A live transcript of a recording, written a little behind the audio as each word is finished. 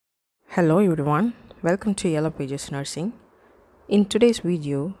Hello everyone, welcome to Yellow Pages Nursing. In today's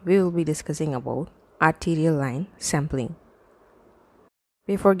video, we will be discussing about arterial line sampling.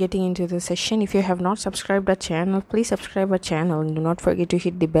 Before getting into the session, if you have not subscribed our channel, please subscribe our channel and do not forget to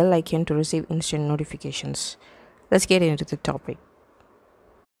hit the bell icon to receive instant notifications. Let's get into the topic.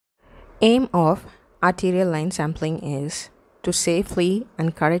 Aim of arterial line sampling is to safely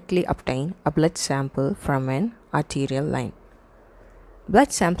and correctly obtain a blood sample from an arterial line.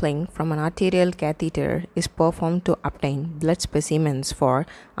 Blood sampling from an arterial catheter is performed to obtain blood specimens for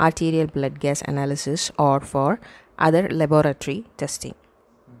arterial blood gas analysis or for other laboratory testing.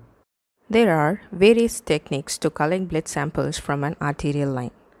 There are various techniques to collect blood samples from an arterial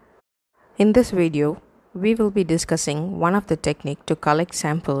line. In this video, we will be discussing one of the techniques to collect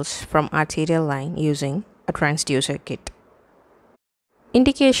samples from arterial line using a transducer kit.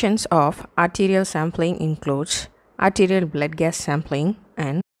 Indications of arterial sampling includes arterial blood gas sampling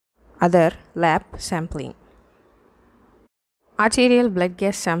and other lab sampling. Arterial blood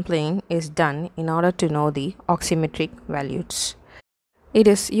gas sampling is done in order to know the oximetric values. It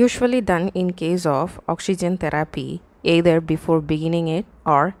is usually done in case of oxygen therapy, either before beginning it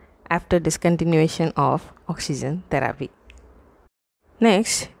or after discontinuation of oxygen therapy.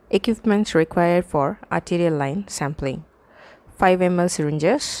 Next, equipment required for arterial line sampling: 5 ml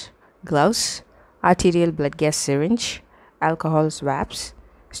syringes, gloves, arterial blood gas syringe, alcohol swabs,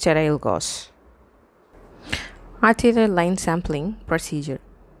 sterile gauze. Arterial line sampling procedure: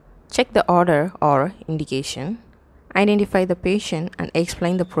 check the order or indication, identify the patient and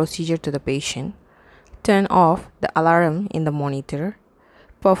explain the procedure to the patient, turn off the alarm in the monitor,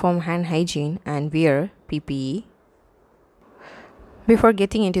 perform hand hygiene and wear PPE. Before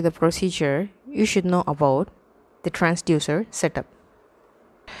getting into the procedure, you should know about the transducer setup.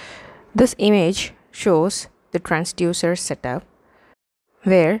 This image shows the transducer setup,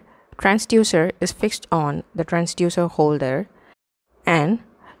 where transducer is fixed on the transducer holder and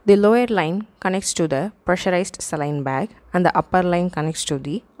the lower line connects to the pressurized saline bag and the upper line connects to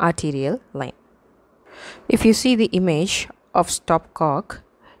the arterial line. If you see the image of stopcock,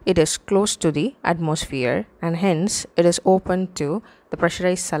 it is close to the atmosphere and hence it is open to the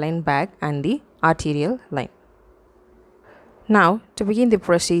pressurized saline bag and the arterial line. Now, to begin the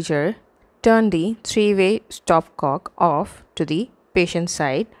procedure, turn the three-way stopcock off to the patient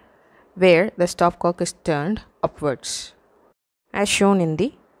side, where the stopcock is turned upwards, as shown in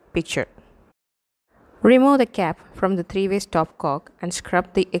the picture. Remove the cap from the three-way stopcock and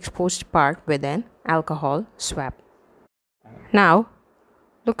scrub the exposed part with an alcohol swab. Now,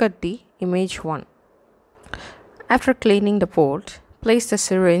 look at the image 1. After cleaning the port, place the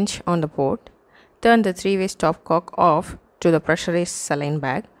syringe on the port, turn the three-way stopcock off to the pressurized saline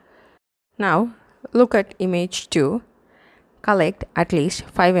bag. Now, look at image 2. Collect at least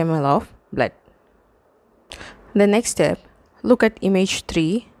 5 ml of blood. The next step, look at image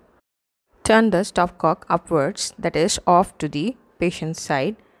 3. Turn the stopcock upwards, that is off to the patient's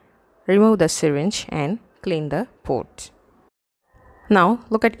side. Remove the syringe and clean the port. Now,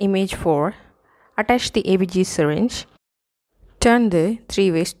 look at image 4. Attach the ABG syringe. Turn the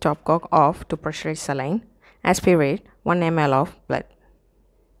three-way stopcock off to pressurized saline. Aspirate 1 ml of blood.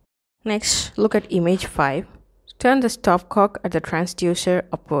 Next, look at image 5. Turn the stopcock at the transducer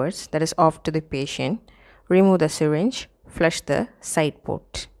upwards, that is off to the patient. Remove the syringe, flush the side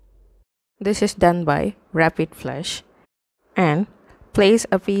port. This is done by rapid flush. And place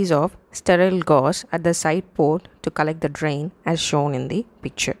a piece of sterile gauze at the side port to collect the drain as shown in the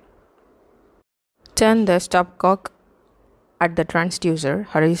picture. Turn the stopcock at the transducer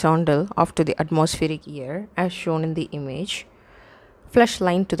horizontal off to the atmospheric air as shown in the image. Flush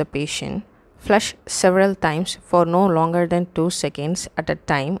line to the patient. Flush several times for no longer than 2 seconds at a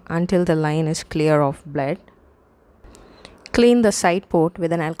time until the line is clear of blood. Clean the side port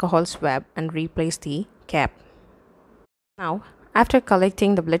with an alcohol swab and replace the cap. Now, after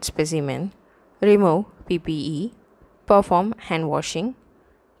collecting the blood specimen, remove PPE, perform hand washing,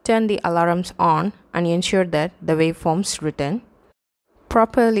 turn the alarms on and ensure that the waveforms return.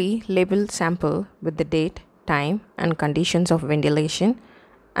 Properly label sample with the date, time and conditions of ventilation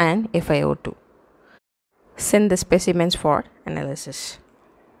and FiO2. Send the specimens for analysis.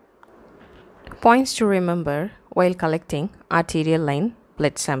 Points to remember while collecting arterial line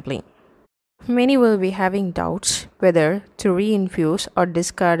blood sampling. Many will be having doubts whether to reinfuse or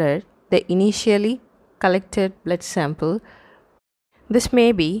discard the initially collected blood sample. This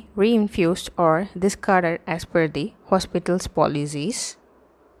may be reinfused or discarded as per the hospital's policies.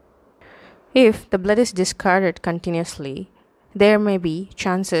 If the blood is discarded continuously, there may be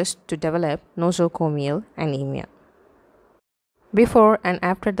chances to develop nosocomial anemia. Before and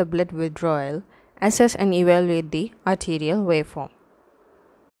after the blood withdrawal, assess and evaluate the arterial waveform.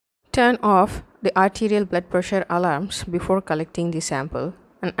 Turn off the arterial blood pressure alarms before collecting the sample,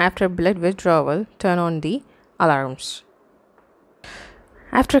 and after blood withdrawal, turn on the alarms.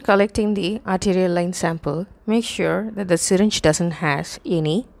 After collecting the arterial line sample, make sure that the syringe doesn't have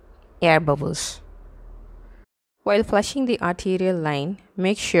any air bubbles. While flushing the arterial line,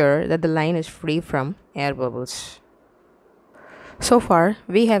 make sure that the line is free from air bubbles. So far,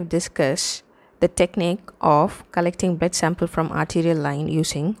 we have discussed the technique of collecting blood sample from arterial line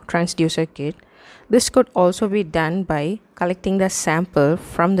using transducer kit. This could also be done by collecting the sample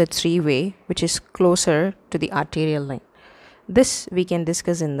from the three-way, which is closer to the arterial line. This we can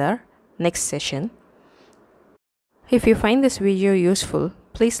discuss in the next session. If you find this video useful,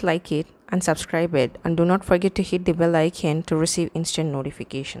 please like it and subscribe it, and do not forget to hit the bell icon to receive instant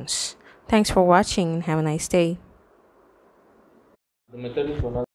notifications. Thanks for watching and have a nice day. The method is one of